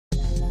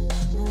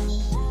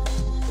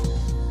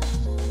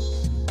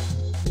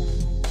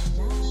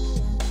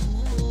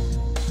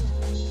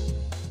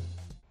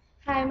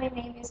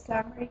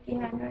Summer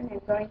Quijano, and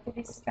I'm going to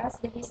discuss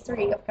the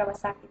history of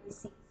Kawasaki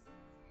disease.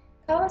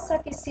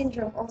 Kawasaki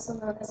syndrome, also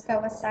known as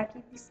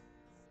Kawasaki disease,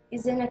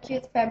 is an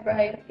acute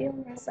febrile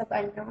illness of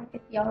unknown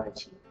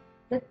etiology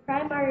that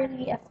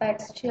primarily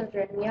affects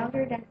children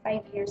younger than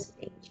 5 years of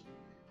age.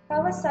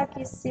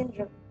 Kawasaki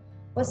syndrome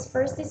was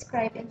first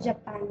described in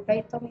Japan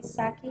by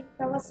Tomisaki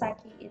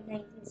Kawasaki in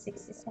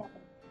 1967,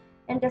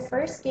 and the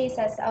first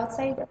cases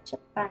outside of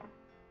Japan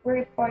were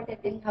reported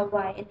in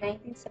Hawaii in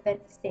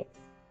 1976.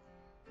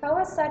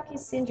 Kawasaki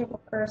syndrome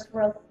occurs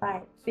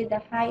worldwide, with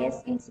the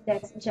highest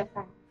incidence in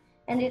Japan,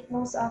 and it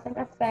most often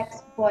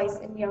affects boys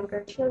and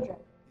younger children.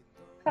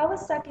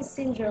 Kawasaki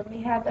syndrome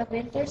may have a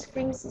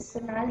winter-spring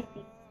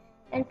seasonality,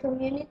 and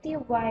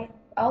community-wide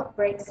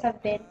outbreaks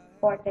have been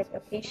reported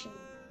occasionally.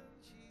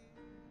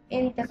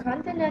 In the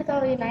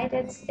continental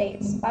United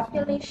States,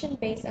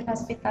 population-based and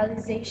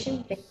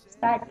hospitalization-based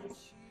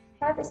studies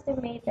have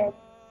estimated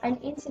an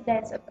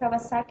incidence of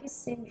Kawasaki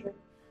syndrome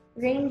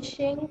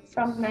ranging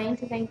from 9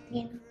 to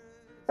 19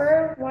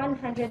 per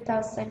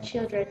 100,000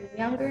 children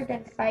younger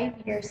than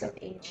 5 years of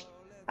age.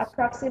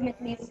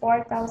 Approximately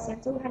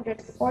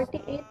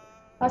 4,248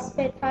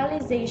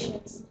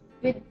 hospitalizations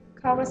with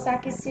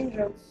Kawasaki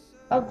syndrome,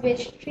 of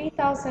which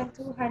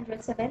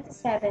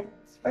 3,277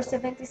 or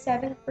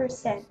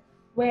 77%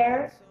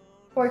 were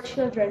for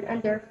children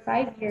under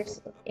 5 years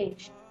of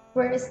age,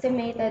 were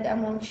estimated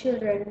among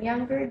children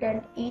younger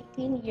than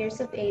 18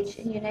 years of age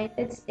in the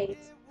United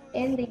States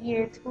in the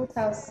year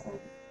 2000.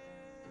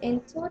 In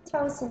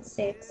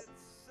 2006,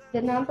 the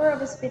number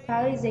of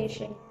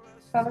hospitalizations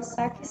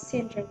Kawasaki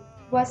syndrome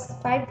was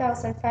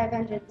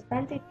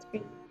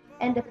 5,523,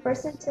 and the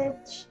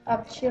percentage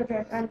of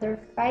children under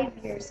 5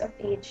 years of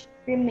age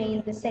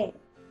remained the same.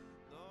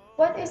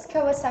 What is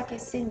Kawasaki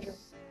syndrome?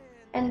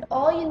 And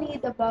all you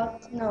need to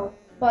know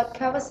about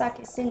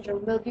Kawasaki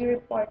syndrome will be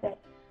reported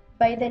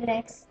by the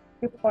next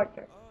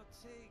reporter.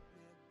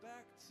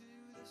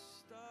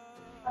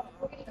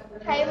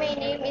 Hi, my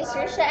name is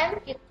Risha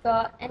M.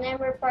 Kitko, and I'm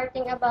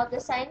reporting about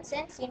the signs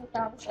and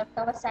symptoms of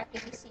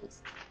Kawasaki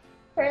disease.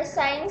 First,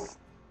 signs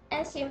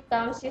and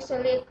symptoms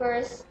usually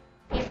occurs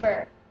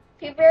fever.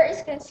 Fever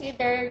is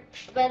considered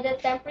when the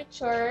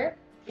temperature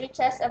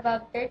reaches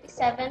above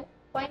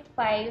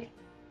 37.5,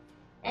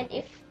 and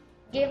if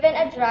given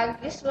a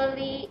drug,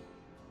 usually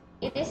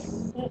it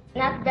is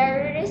not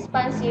very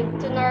responsive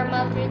to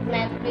normal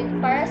treatment with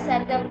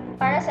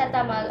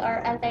paracetamol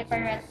or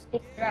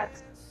antipyretic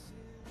drugs.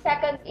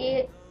 Second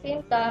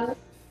symptoms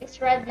is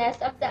redness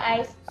of the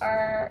eyes,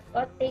 or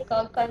what they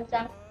call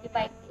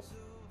conjunctivitis.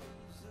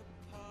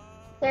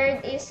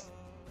 Third,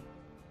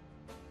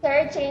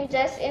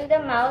 changes in the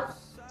mouth,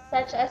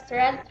 such as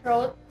red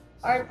throat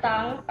or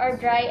tongue, or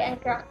dry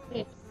and cracked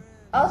lips,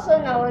 also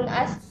known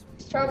as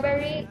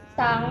strawberry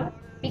tongue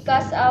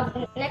because of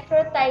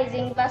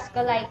necrotizing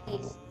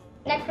vasculitis.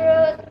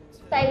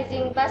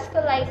 Necrotizing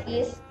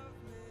vasculitis,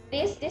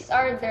 this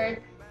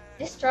disorder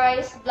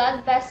destroys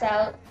blood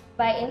vessel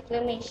by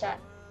inflammation.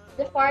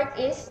 The fourth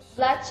is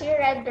blotchy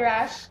red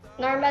rash,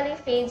 normally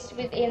fades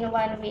within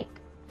 1 week.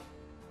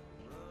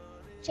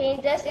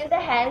 Changes in the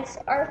hands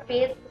or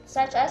feet,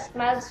 such as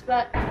mild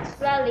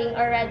swelling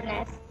or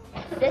redness.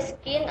 The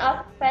skin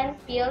often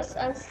peels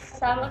on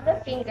some of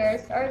the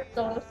fingers or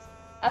toes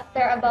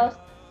after about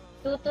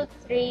 2 to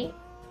 3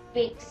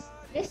 weeks.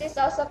 This is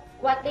also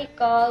what they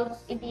call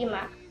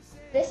edema.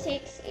 The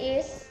sixth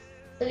is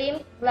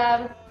lymph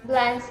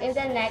glands in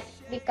the neck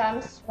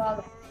become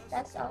swollen.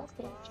 That's all.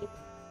 Thank you.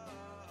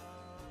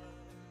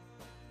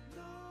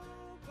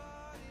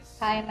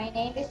 Hi, my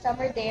name is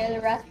Summerdale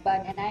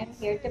Rasban, and I am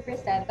here to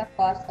present the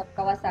cause of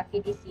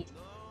Kawasaki disease.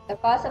 The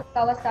cause of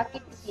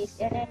Kawasaki disease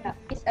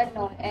is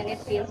unknown, and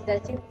it seems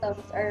that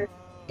symptoms are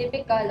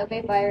typical of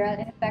a viral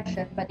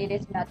infection, but it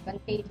is not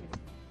contagious.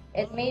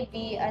 It may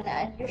be an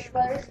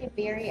unusually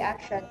severe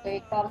reaction to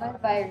a common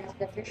virus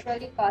that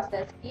usually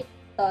causes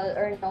little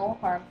or no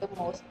harm to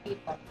most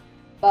people,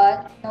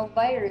 but no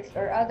virus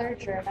or other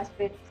germ has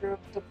been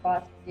proved to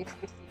cause this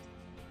disease.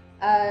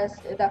 As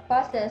the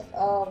causes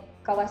of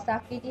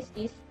Kawasaki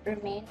disease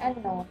remain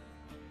unknown,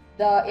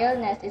 the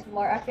illness is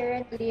more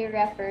accurately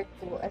referred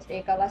to as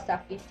a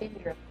Kawasaki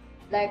syndrome.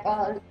 Like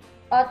all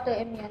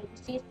autoimmune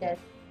diseases,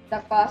 the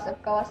cause of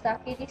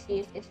Kawasaki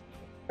disease is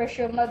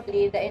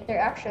presumably the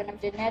interaction of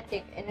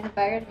genetic and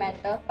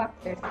environmental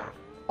factors,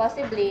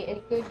 possibly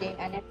including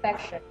an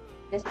infection.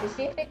 The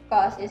specific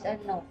cause is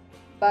unknown,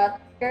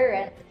 but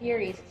current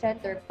theories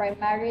center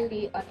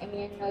primarily on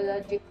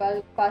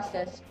immunological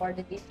causes for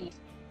the disease.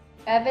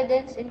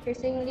 Evidence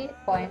increasingly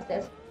points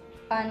as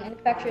an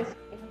infectious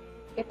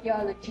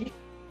etiology.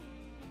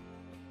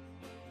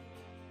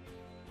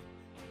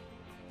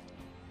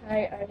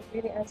 Hi, I'm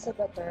Queenie Ann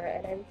Sabater,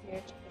 and I'm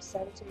here to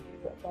present to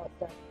you about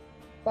the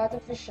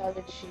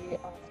pathophysiology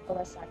of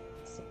Kawasaki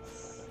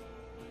disease.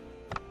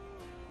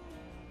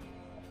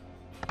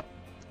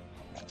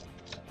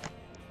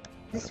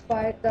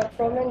 Despite the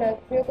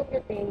prominent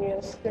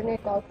mucocutaneous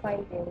clinical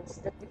findings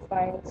that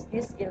defines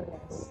this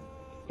illness,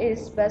 it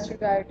is best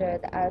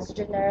regarded as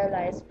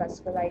generalized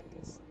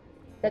vasculitis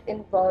that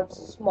involves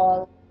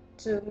small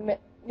to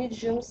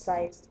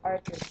medium-sized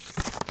arteries.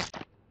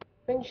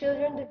 When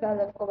children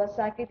develop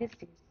Kawasaki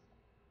disease,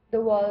 the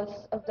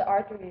walls of the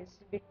arteries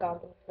become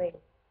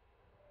inflamed.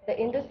 The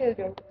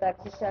endothelium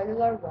protects the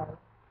cellular wall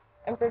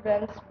and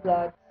prevents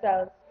blood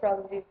cells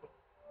from leaving.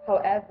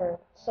 However,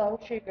 some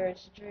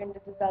triggers during the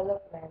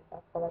development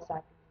of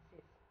Kawasaki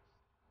disease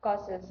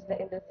causes the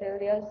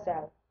endothelial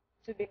cell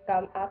to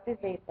become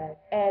activated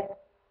and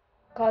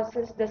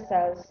causes the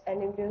cells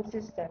and immune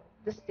system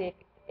to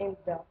stick in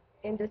the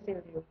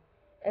endothelium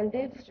and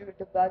live through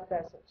the blood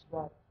vessels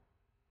wall.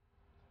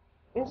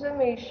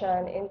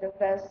 Inflammation in the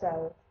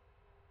vessel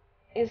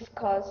is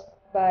caused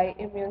by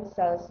immune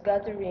cells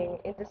gathering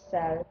in the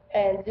cell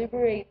and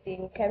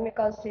liberating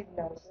chemical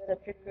signals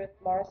that recruit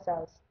more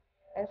cells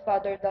and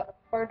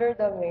further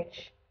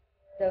damage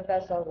the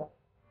vessel wall.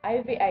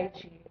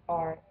 IVIG,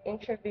 or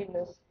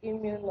intravenous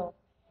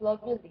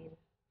immunoglobulin,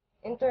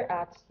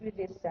 interacts with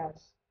these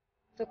cells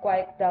to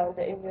quiet down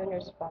the immune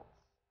response.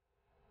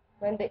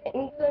 When the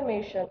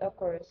inflammation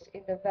occurs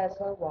in the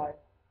vessel wall,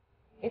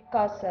 it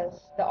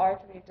causes the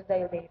artery to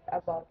dilate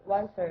about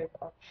one-third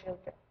of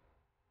children.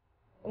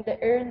 In the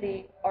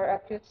early or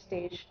acute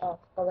stage of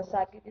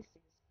Kawasaki disease,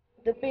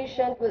 the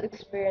patient will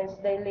experience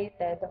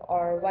dilated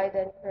or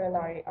widened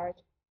coronary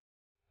artery.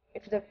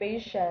 If the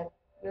patient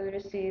will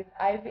receive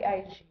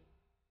IVIG,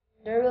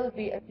 there will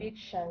be a big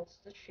chance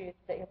to treat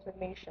the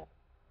inflammation.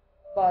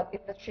 But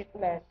if the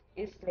treatment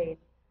is late,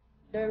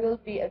 there will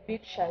be a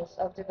big chance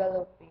of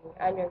developing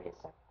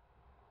aneurysm.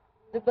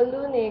 The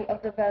ballooning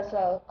of the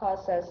vessel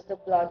causes the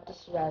blood to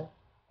swell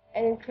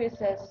and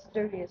increases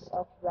the risk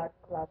of blood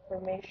clot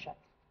formation.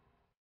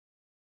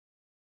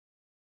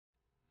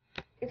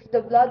 If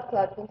the blood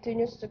clot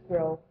continues to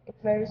grow, it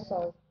may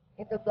result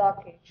in the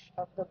blockage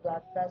of the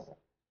blood vessel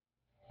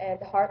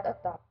and heart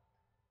attack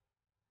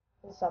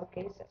in some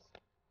cases.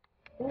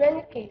 In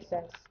many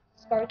cases,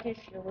 scar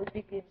tissue will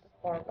begin to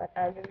form an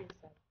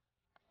aneurysm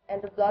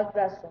and the blood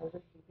vessel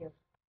will be healed.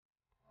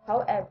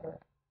 However,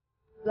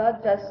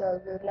 blood vessel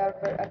will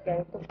never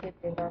again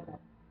completely normal,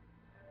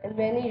 and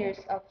many years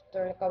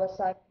after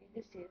Kawasaki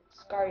disease,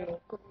 scarring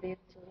could lead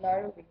to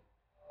narrowing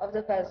of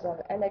the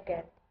vessel and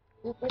again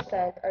will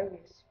present a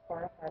risk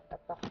for a heart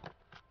attack.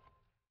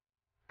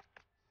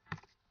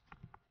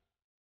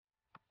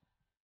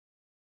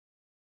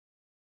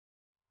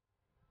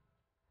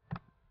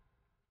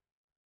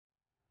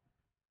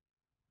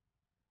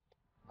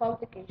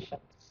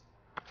 Complications.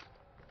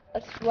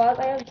 As what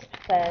I have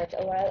said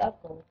a while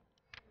ago,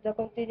 the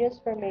continuous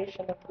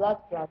formation of blood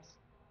clots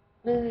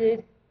will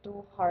lead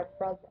to heart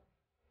problems.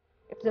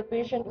 If the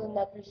patient will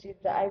not receive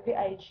the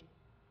IVIG,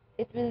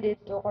 it will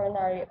lead to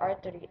coronary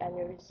artery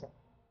aneurysm.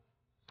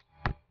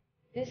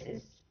 This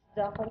is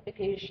the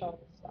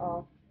complications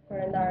of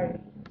coronary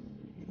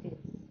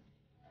disease.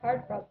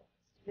 Heart problems.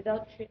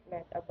 Without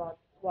treatment, about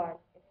 1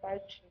 in 5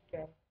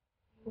 children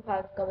who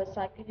have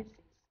Kawasaki disease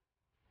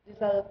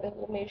develop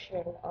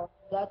inflammation of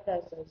blood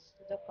vessels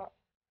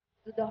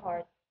to the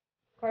heart.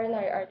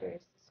 Coronary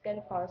arteries. This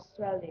can cause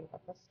swelling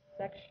of a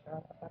section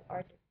of an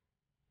artery.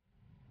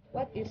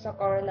 What is a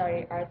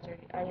coronary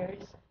artery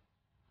aneurysm?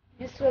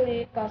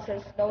 Usually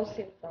causes no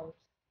symptoms.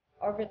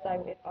 Over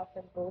time, it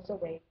often goes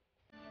away,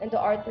 and the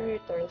artery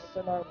returns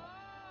to normal.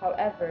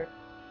 However,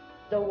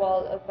 the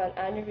wall of an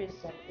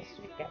aneurysm is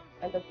weakened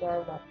and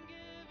abnormal.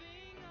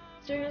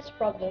 Serious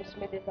problems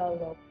may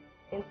develop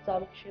in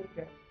some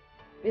children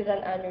with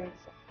an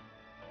aneurysm.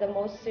 The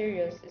most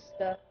serious is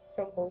the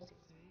thrombosis.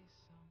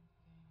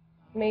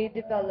 May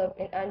develop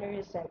in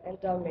aneurysm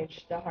and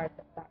damage the heart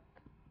attack.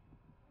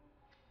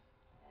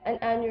 An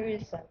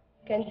aneurysm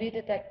can be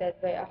detected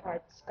by a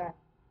heart scan,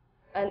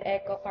 an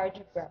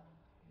echocardiogram.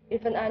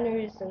 If an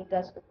aneurysm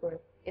does occur,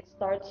 it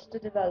starts to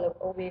develop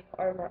a week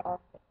or more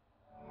often,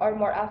 or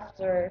more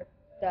after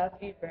the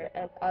fever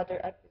and other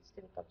acute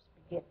symptoms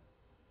begin.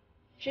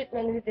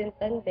 Treatment within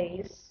 10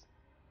 days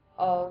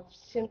of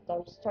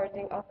symptoms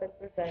starting often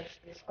prevents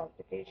this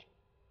complication.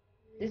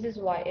 This is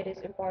why it is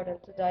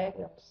important to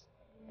diagnose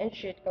and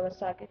treat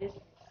Kawasaki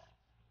disease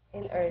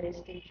in early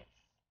stages.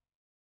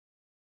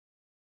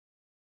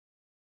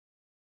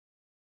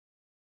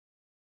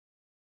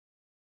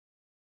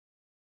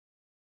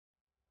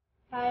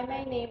 Hi,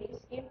 my name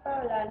is Kim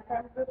Paulan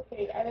from Group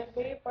 3. I will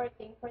be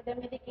reporting for the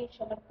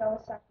medication of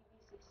Kawasaki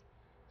disease.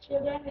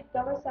 Children with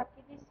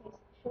Kawasaki disease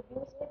should be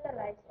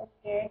hospitalized and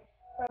cared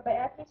for by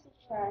a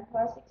physician who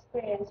has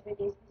experience with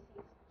this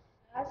disease.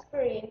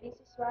 Aspirin, this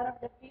is one of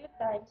the few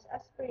times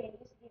aspirin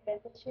is given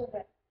to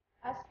children.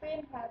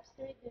 Aspirin helps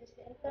to reduce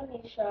the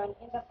inflammation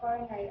in the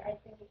coronary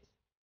arteries.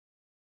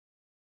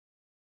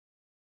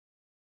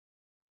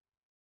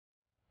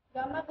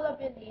 Gamma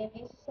globulin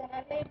is an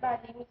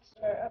antibody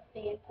mixture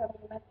obtained from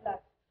human blood.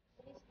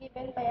 It is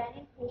given by an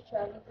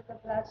infusion into the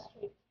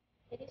bloodstream.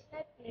 It is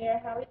not clear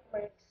how it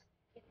works.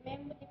 It may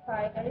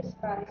modify the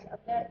response of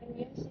the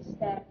immune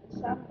system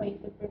in some way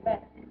to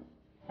prevent.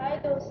 High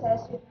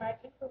doses with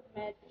marked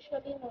improvement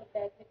usually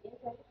noted within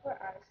 24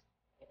 hours.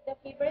 If the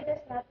fever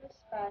does not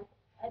respond,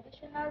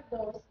 additional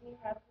dose may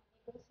have to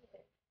be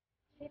considered.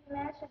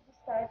 Treatment should be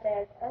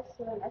started as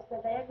soon as the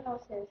diagnosis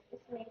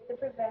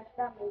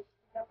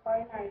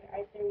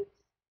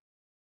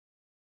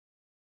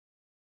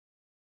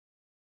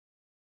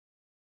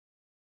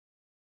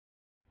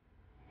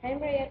I'm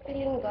Maria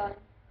Pilingon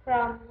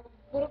from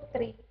Group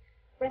 3,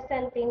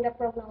 presenting the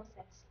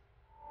prognosis.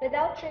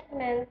 Without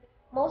treatment,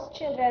 most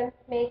children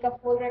make a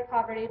full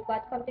recovery,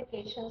 but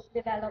complications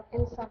develop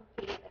in some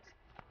cases.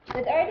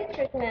 With early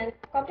treatment,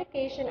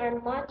 complications are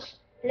much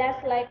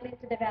less likely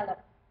to develop.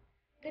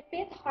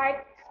 Repeat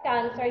heart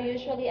scans are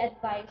usually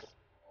advised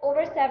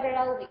over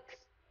several weeks.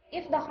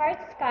 If the heart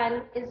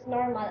scan is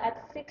normal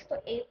at 6 to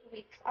 8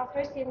 weeks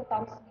after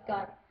symptoms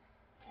begun,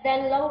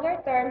 then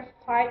longer-term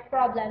heart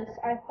problems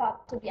are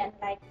thought to be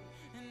unlikely.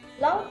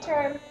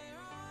 Long-term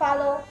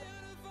follow,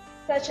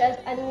 such as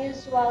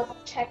unusual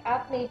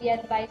checkup, may be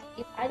advised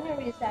if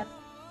aneurysm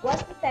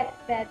was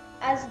detected,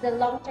 as the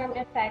long-term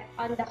effect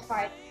on the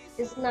heart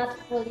is not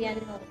fully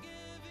unknown.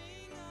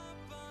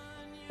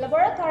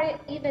 Laboratory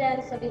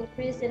evidence of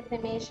increased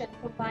inflammation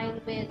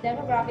combined with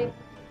demographic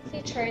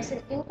features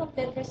and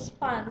incomplete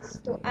response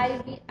to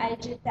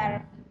IVIG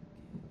therapy.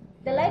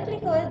 The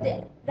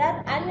likelihood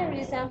that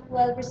aneurysm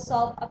will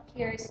resolve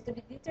appears to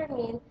be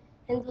determined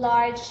in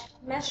large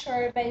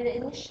measure by the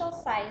initial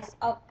size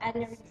of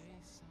aneurysm,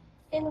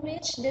 in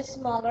which the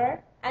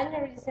smaller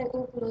aneurysm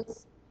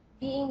includes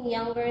being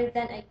younger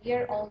than a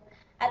year old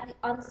at the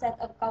onset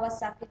of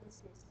Kawasaki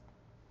disease,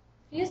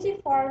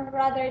 fusiform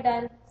rather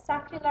than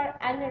saccular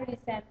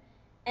aneurysm,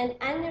 and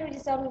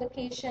aneurysm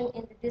location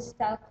in the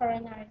distal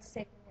coronary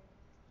segment.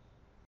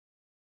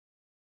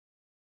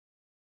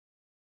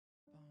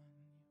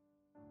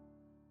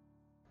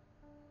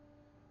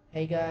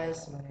 Hey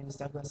guys, my name is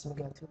Douglas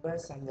Miguel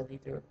Tubas. I'm the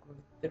leader of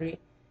Group 3,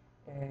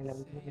 and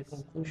I'm doing the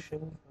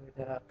conclusion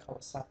for the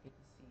Kawasaki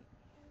disease.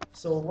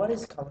 So, what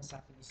is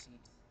Kawasaki disease?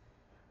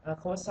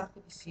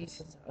 Kawasaki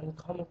disease is an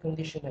uncommon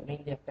condition that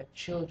mainly affects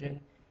children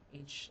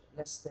aged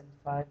less than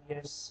 5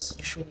 years,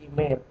 usually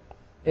male.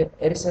 It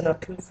is an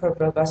acute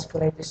febrile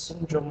vasculitis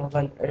syndrome of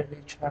an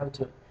early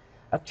childhood.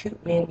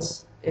 Acute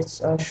means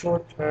it's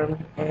short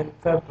term, and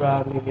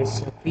febrile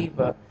means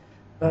fever.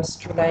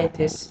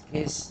 Vasculitis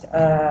is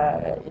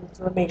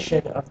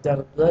inflammation of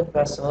the blood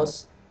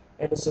vessels,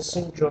 and it's a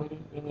syndrome,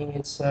 meaning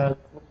it's not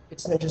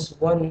just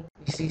one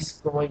disease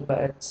going, but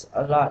it's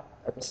a lot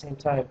at the same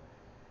time.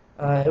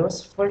 It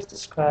was first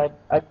described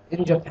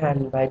in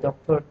Japan by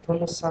Dr.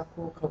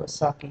 Tonosaku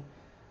Kawasaki,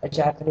 a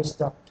Japanese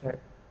doctor.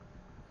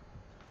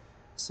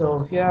 So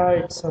here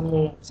are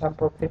some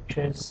sample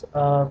pictures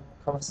of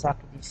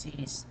Kawasaki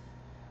disease.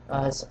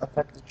 It's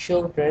affected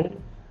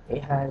children.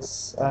 It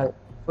has,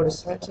 for the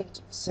signs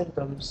and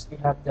symptoms, you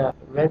have the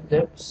red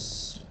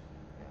lips.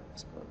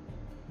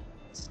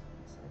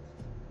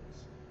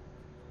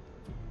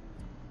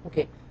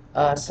 Okay,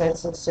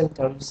 signs and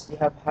symptoms. You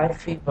have high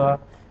fever,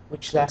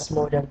 which lasts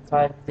more than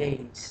 5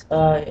 days.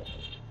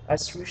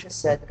 As Risha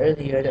said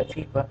earlier, the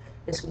fever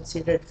is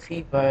considered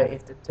fever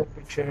if the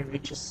temperature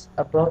reaches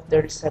above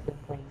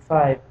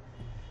 37.5.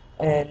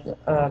 And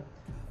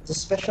the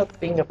special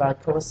thing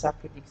about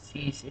Kawasaki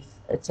disease is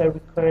it's a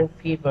recurrent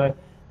fever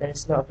that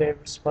is not very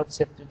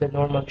responsive to the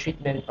normal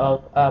treatment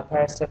of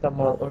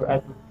paracetamol or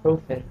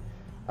ibuprofen.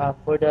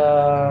 For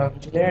the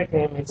generic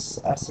name, it's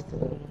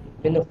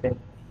acetaminophen.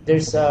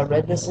 There's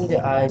redness in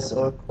the eyes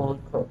or cold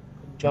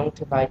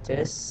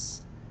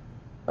conjunctivitis,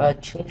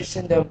 changes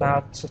in the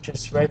mouth such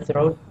as red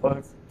throat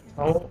or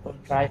tongue or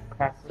dry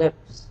cracked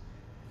lips.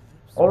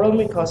 Oral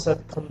mucosa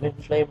become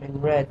inflamed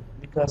and red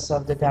because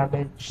of the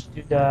damage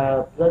to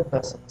the blood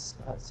vessels.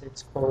 So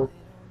it's called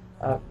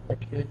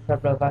acute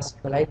febrile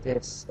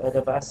vasculitis.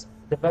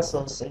 The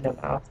vessels in the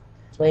mouth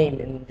inflame,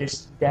 and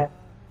there's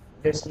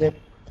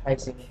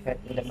necrotizing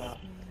effect in the mouth.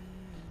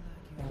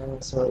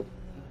 So it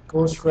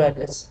goes red.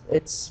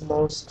 Its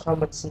most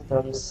common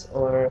symptoms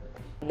or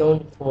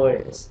known for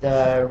is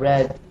the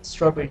red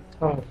strawberry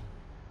tongue.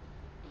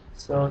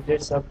 So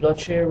there's a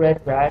blotchy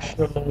red rash,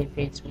 normally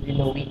fades within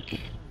a week.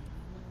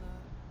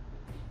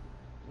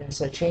 There's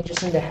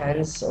changes in the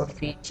hands or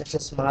feet, such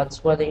as mild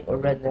swelling or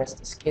redness.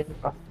 The skin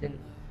often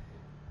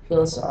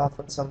peels off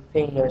on some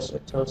fingers or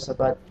toes,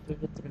 about 2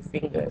 to 3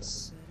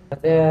 fingers.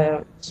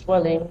 The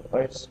swelling,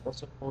 or it's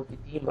also called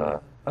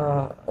edema,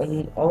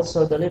 and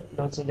also the lymph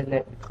nodes in the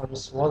neck become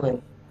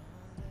swollen.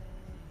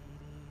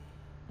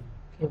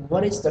 Okay,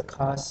 what is the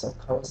cause of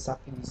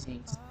Kawasaki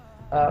disease?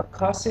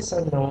 Cause is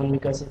unknown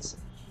because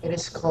it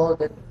is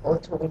called an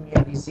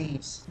autoimmune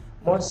disease.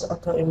 Most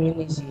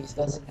autoimmune disease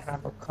doesn't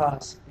have a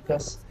cause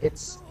because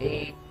it's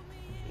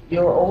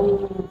your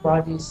own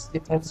body's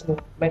defense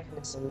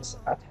mechanisms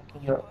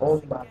attacking your own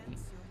body.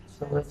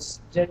 So it's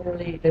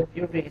generally the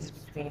theory is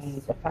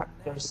between the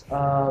factors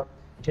of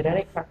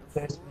genetic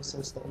factors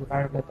versus the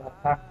environmental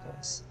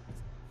factors.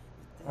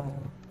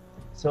 Um,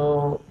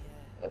 so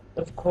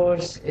of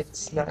course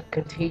it's not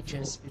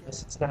contagious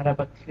because it's not a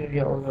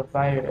bacteria or a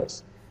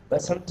virus,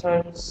 but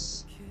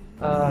sometimes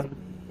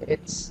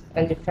it's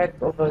an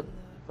effect of a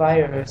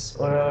virus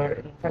or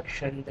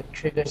infection that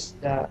triggers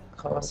the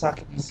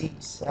Kawasaki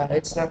disease.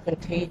 It's not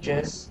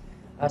contagious.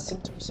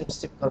 Symptoms are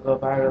typical of a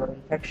viral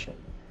infection.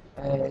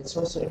 It's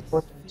also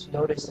important to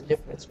notice the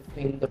difference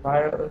between the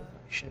viral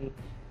infection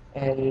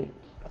and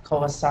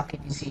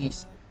Kawasaki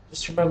disease.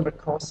 Just remember,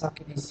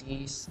 Kawasaki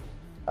disease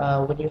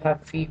When you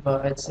have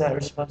fever, it's not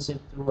responsive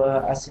to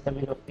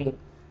acetaminophen.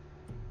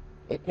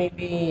 It may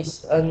be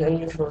an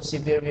unusual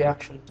severe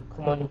reaction to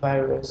common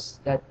virus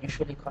that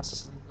usually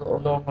causes little or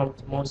no harm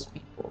to most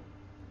people,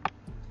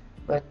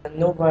 but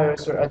no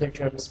virus or other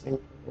germs may be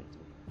proven to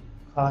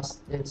cause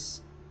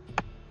this.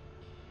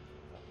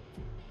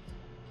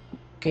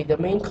 Okay, the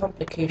main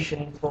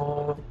complication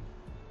for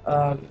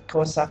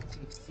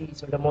Kawasaki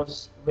disease, or the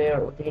most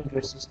rare or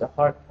dangerous, is the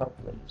heart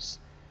problems.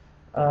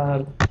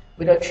 Um,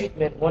 Without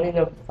treatment, 1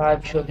 in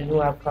 5 children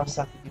who have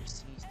Kawasaki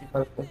disease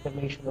develop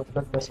inflammation of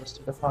blood vessels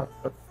to the heart,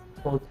 or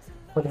called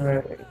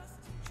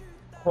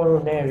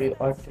coronary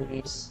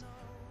arteries.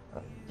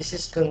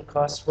 This can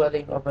cause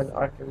swelling of an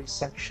artery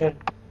section.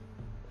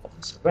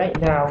 So right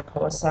now,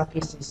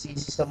 Kawasaki's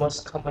disease is the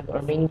most common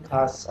or main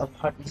cause of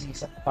heart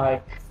disease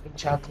acquired in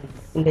childhood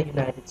in the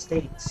United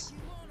States.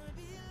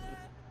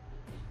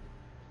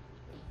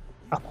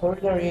 A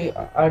coronary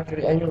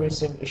artery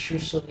aneurysm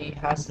usually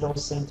has no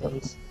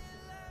symptoms.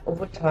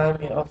 Over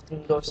time, it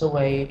often goes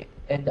away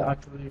and the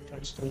artery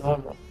returns to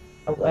normal.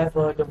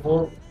 However, the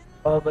wall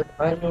of an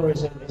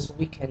aneurysm is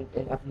weakened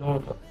and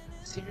abnormal.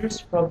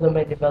 Serious problem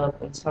may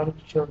develop in some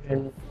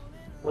children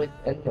with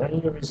an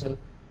aneurysm.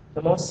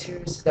 The most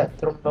serious is that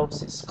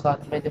thrombosis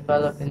clot may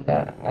develop in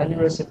the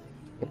aneurysm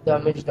and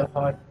damage the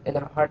heart in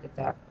a heart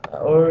attack,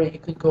 or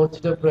it could go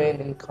to the brain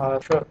and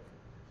cause stroke.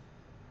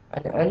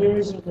 An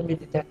aneurysm can be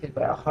detected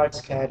by a heart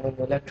scan and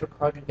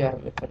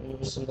electrocardiogram. If an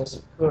aneurysm does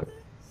occur,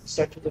 it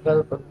starts to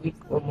develop a week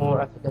or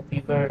more after the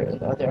fever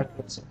and other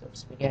acute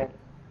symptoms began.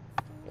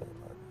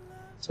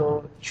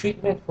 So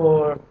treatment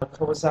for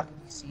Kawasaki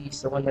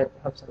disease, the one that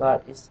helps a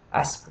lot, is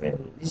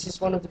aspirin. This is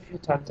one of the few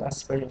times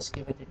aspirin is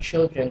given to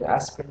children.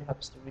 Aspirin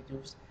helps to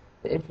reduce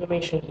the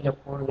inflammation in the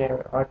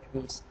coronary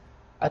arteries.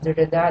 Other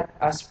than that,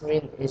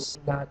 aspirin is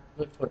not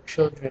good for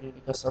children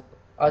because of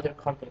other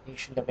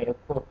complications that may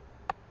occur.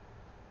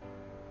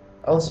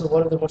 Also,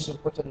 one of the most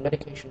important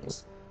medications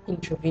is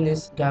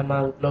intravenous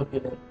gamma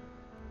globulin.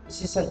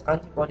 This is an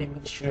antibody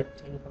mixture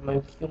obtained from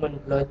a human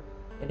blood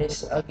and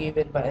is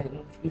given by an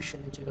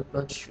infusion into the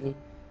bloodstream.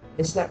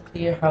 It's not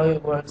clear how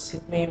it works.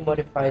 It may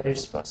modify the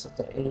response of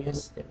the immune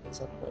system in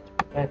some way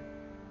to prevent.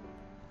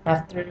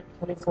 After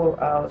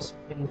 24 hours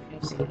of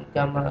infusing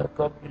gamma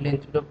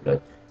globulin to the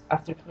blood,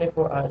 after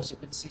 24 hours, you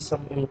could see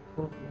some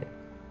improvement.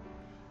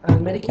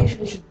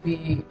 Medication should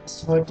be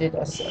started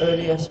as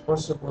early as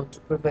possible to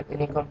prevent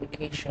any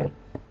complication.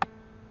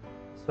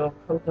 So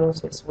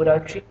prognosis: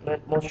 without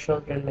treatment, most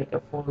children make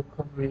a full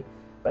recovery,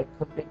 but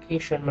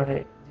complication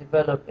might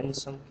develop in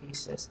some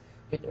cases.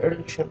 With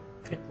early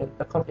treatment,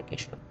 the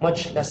complication are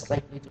much less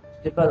likely to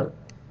develop,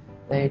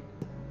 like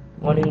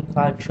 1 in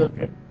 5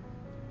 children.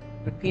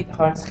 Repeat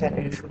heart scan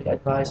are usually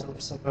advised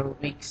over several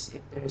weeks.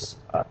 If there's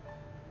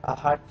a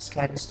heart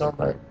scan is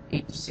normal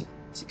 6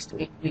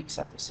 to 8 weeks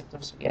after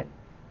symptoms begin.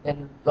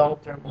 Then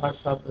long-term heart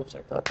problems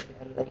are thought to be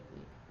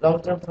unlikely.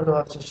 Long-term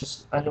follow-ups such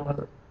as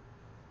annual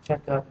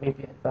checkup may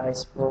be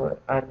advised for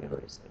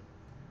aneurysm.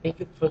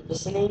 Thank you for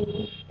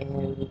listening,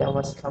 and that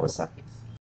was Kawasaki.